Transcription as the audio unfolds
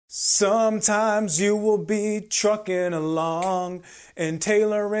Sometimes you will be trucking along and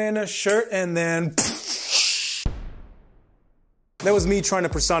tailoring a shirt and then that was me trying to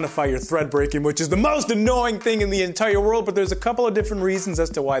personify your thread breaking, which is the most annoying thing in the entire world, but there's a couple of different reasons as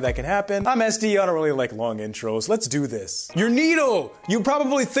to why that can happen. I'm SD, I don't really like long intros. Let's do this. Your needle! You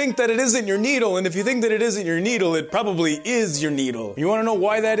probably think that it isn't your needle, and if you think that it isn't your needle, it probably is your needle. You wanna know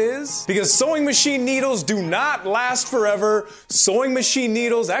why that is? Because sewing machine needles do not last forever. Sewing machine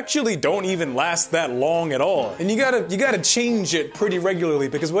needles actually don't even last that long at all. And you gotta change it pretty regularly,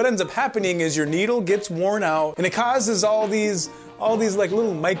 because what ends up happening is your needle gets worn out, and it causes all these like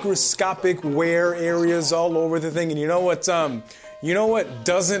little microscopic wear areas all over the thing. And you know what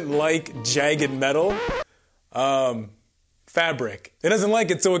doesn't like jagged metal? Fabric. It doesn't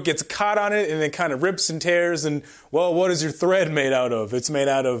like it, so it gets caught on it and it kind of rips and tears. And well, what is your thread made out of? It's made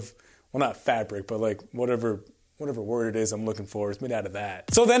out of, well, not fabric, but like whatever word it is I'm looking for, it's made out of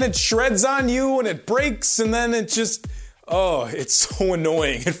that. So then it shreds on you and it breaks, and then it just, oh, it's so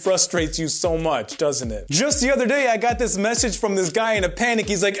annoying. It frustrates you so much, doesn't it? Just the other day, I got this message from this guy in a panic.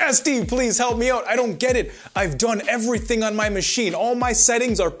 He's like, SD, please help me out. I don't get it. I've done everything on my machine. All my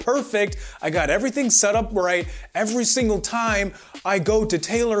settings are perfect. I got everything set up right. Every single time I go to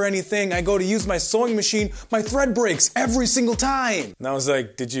tailor anything, I go to use my sewing machine, my thread breaks every single time. And I was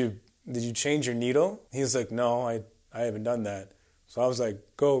like, did you change your needle? He was like, no, I haven't done that. So I was like,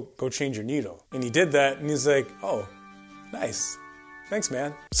 go change your needle. And he did that, and he's like, oh, nice. Thanks,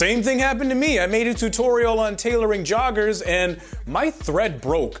 man. Same thing happened to me. I made a tutorial on tailoring joggers and my thread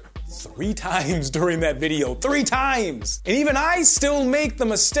broke 3 times during that video. 3 times! And even I still make the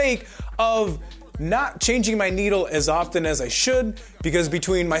mistake of not changing my needle as often as I should, because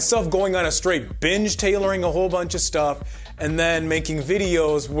between myself going on a straight binge tailoring a whole bunch of stuff and then making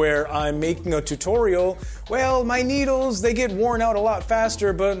videos where I'm making a tutorial, well, my needles, they get worn out a lot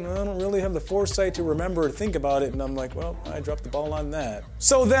faster, but I don't really have the foresight to remember or think about it, and I'm like, well, I dropped the ball on that.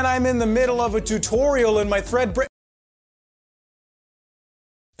 So then I'm in the middle of a tutorial and my thread break.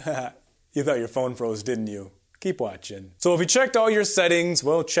 You thought your phone froze, didn't you? Keep watching. So if you checked all your settings,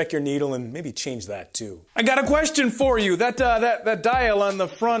 well, check your needle and maybe change that too. I got a question for you. That dial on the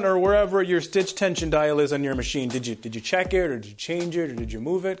front or wherever your stitch tension dial is on your machine, did you check it, or did you change it, or did you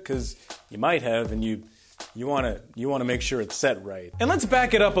move it? Because you might have, and you wanna make sure it's set right. And let's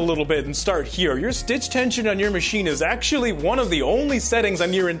back it up a little bit and start here. Your stitch tension on your machine is actually one of the only settings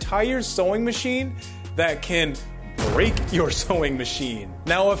on your entire sewing machine that can break your sewing machine.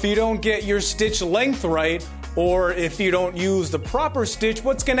 Now, if you don't get your stitch length right, or if you don't use the proper stitch,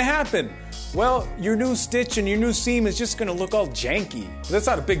 what's gonna happen? Well, your new stitch and your new seam is just gonna look all janky. That's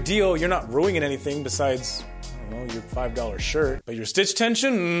not a big deal. You're not ruining anything besides, I don't know, your $5 shirt. But your stitch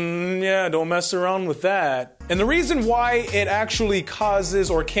tension, yeah, don't mess around with that. And the reason why it actually causes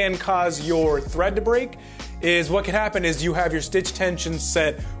or can cause your thread to break is what can happen is you have your stitch tension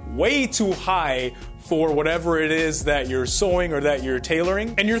set way too high for whatever it is that you're sewing or that you're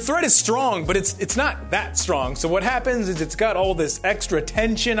tailoring. And your thread is strong, but it's not that strong. So what happens is it's got all this extra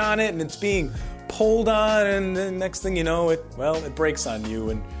tension on it and it's being pulled on, and then next thing you know, it breaks on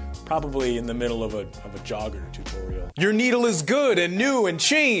you, and probably in the middle of a jogger tutorial. Your needle is good and new and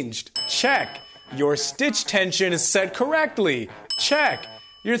changed. Check. Your stitch tension is set correctly. Check.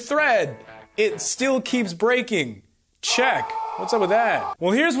 Your thread, it still keeps breaking. Check. What's up with that?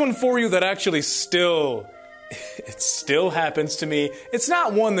 Well, here's one for you that actually it still happens to me. It's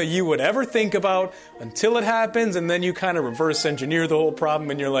not one that you would ever think about until it happens, and then you kind of reverse engineer the whole problem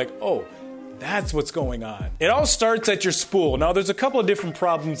and you're like, oh, that's what's going on. It all starts at your spool. Now, there's a couple of different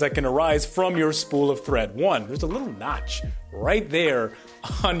problems that can arise from your spool of thread. One, there's a little notch right there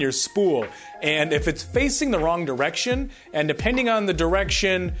on your spool. And if it's facing the wrong direction, and depending on the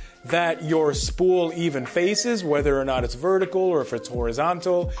direction that your spool even faces, whether or not it's vertical or if it's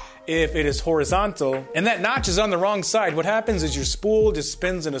horizontal, if it is horizontal and that notch is on the wrong side, what happens is your spool just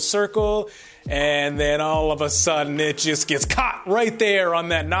spins in a circle, and then all of a sudden it just gets caught right there on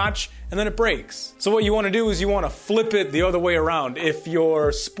that notch, and then it breaks. So what you want to do is you want to flip it the other way around. If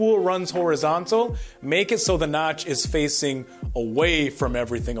your spool runs horizontal, make it so the notch is facing away from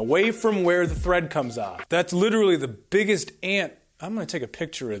everything, away from where the thread comes off. That's literally the biggest ant. I'm gonna take a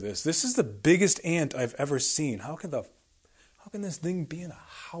picture of this. This is the biggest ant I've ever seen. How can this thing be in a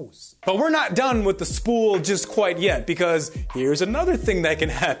house? But we're not done with the spool just quite yet, because here's another thing that can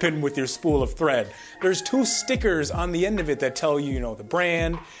happen with your spool of thread. There's 2 stickers on the end of it that tell you, the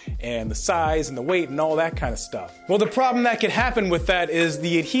brand and the size and the weight and all that kind of stuff. Well, the problem that can happen with that is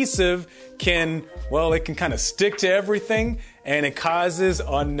the adhesive can kind of stick to everything, and it causes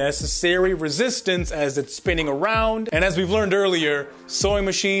unnecessary resistance as it's spinning around. And as we've learned earlier, sewing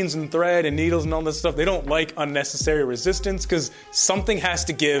machines and thread and needles and all this stuff, they don't like unnecessary resistance because something has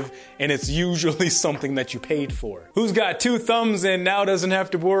to give, and it's usually something that you paid for. Who's got 2 thumbs and now doesn't have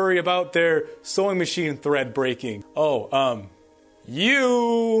to worry about their sewing machine thread breaking? Oh,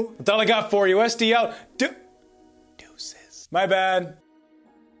 you. That's all I got for you. SD out. Deuces. My bad.